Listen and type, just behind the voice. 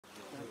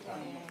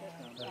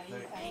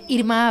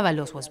Irma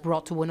Ábalos was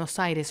brought to Buenos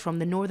Aires from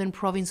the northern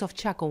province of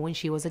Chaco when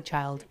she was a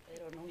child.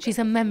 She's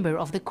a member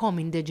of the COM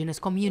indigenous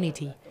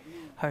community.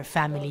 Her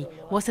family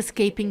was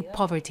escaping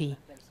poverty.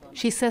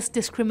 She says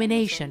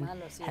discrimination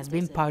has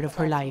been part of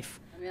her life.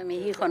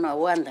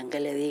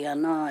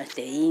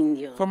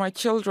 For my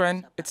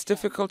children, it's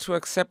difficult to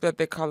accept that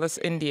they call us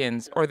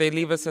Indians or they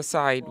leave us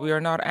aside. We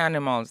are not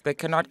animals. They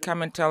cannot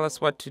come and tell us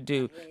what to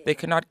do. They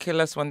cannot kill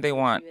us when they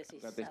want.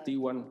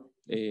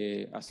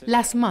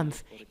 Last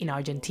month, in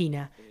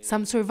Argentina,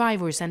 some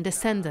survivors and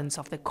descendants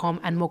of the Com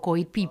and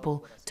Mocoid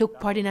people took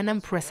part in an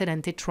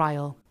unprecedented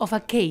trial of a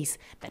case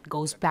that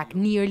goes back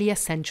nearly a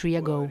century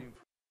ago.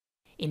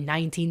 In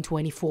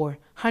 1924,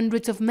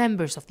 hundreds of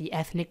members of the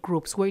ethnic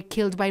groups were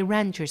killed by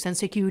ranchers and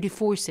security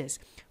forces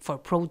for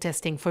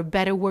protesting for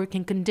better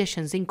working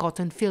conditions in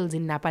cotton fields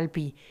in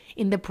Napalpí,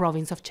 in the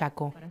province of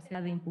Chaco.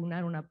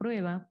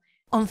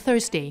 On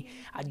Thursday,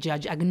 a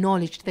judge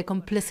acknowledged the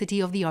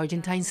complicity of the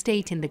Argentine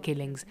state in the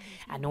killings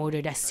and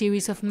ordered a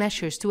series of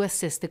measures to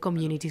assist the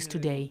communities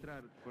today.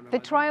 The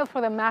trial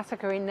for the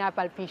massacre in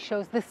Napalpí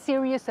shows the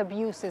serious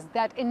abuses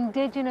that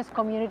indigenous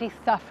communities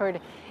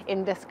suffered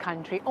in this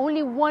country.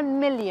 Only 1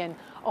 million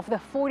of the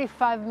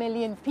 45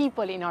 million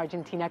people in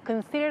Argentina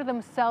consider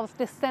themselves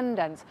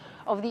descendants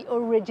of the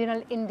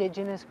original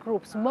indigenous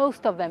groups.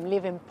 Most of them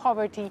live in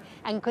poverty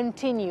and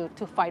continue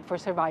to fight for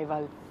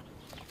survival.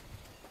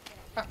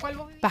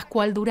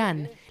 Pascual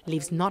Durán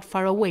lives not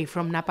far away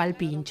from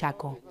Napalpí in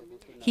Chaco.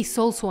 He's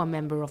also a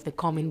member of the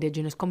Com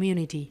indigenous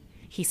community.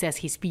 He says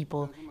his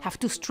people have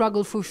to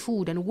struggle for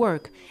food and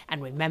work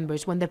and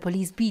remembers when the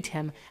police beat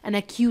him and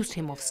accused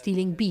him of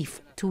stealing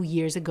beef 2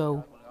 years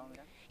ago.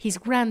 His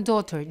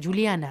granddaughter,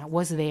 Juliana,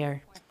 was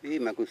there. They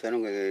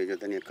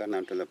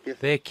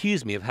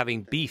accused me of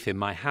having beef in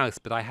my house,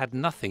 but I had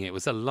nothing. It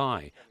was a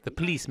lie. The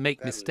police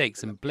make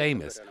mistakes and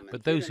blame us,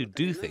 but those who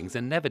do things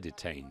are never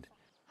detained.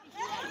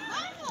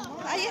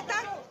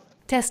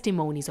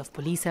 Testimonies of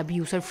police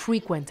abuse are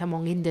frequent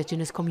among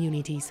indigenous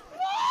communities.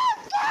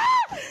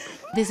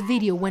 This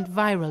video went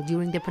viral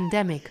during the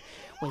pandemic,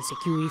 when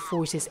security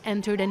forces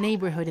entered a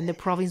neighborhood in the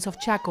province of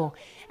Chaco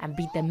and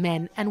beat the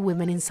men and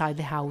women inside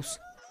the house.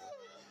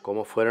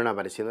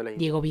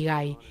 Diego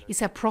Vigay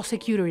is a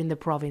prosecutor in the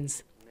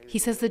province. He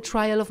says the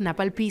trial of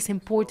Napalpí is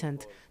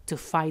important to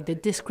fight the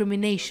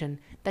discrimination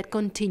that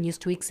continues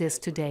to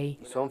exist today.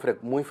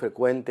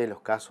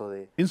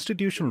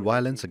 Institutional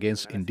violence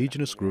against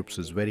indigenous groups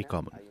is very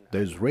common.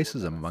 There is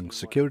racism among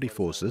security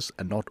forces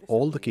and not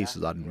all the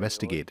cases are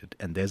investigated,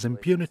 and there's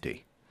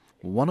impunity.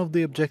 One of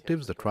the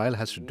objectives the trial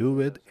has to do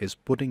with is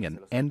putting an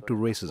end to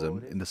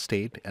racism in the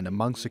state and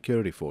among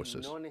security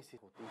forces.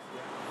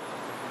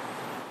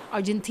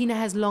 Argentina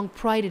has long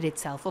prided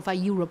itself of a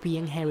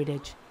European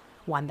heritage,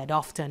 one that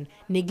often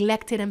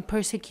neglected and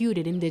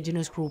persecuted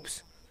indigenous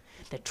groups.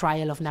 The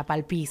trial of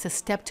Napalpí is a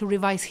step to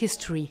revise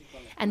history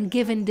and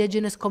give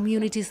indigenous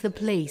communities the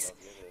place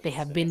they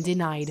have been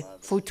denied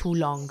for too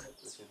long.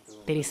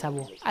 Teresa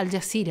Bo, Al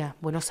Jazeera,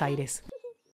 Buenos Aires.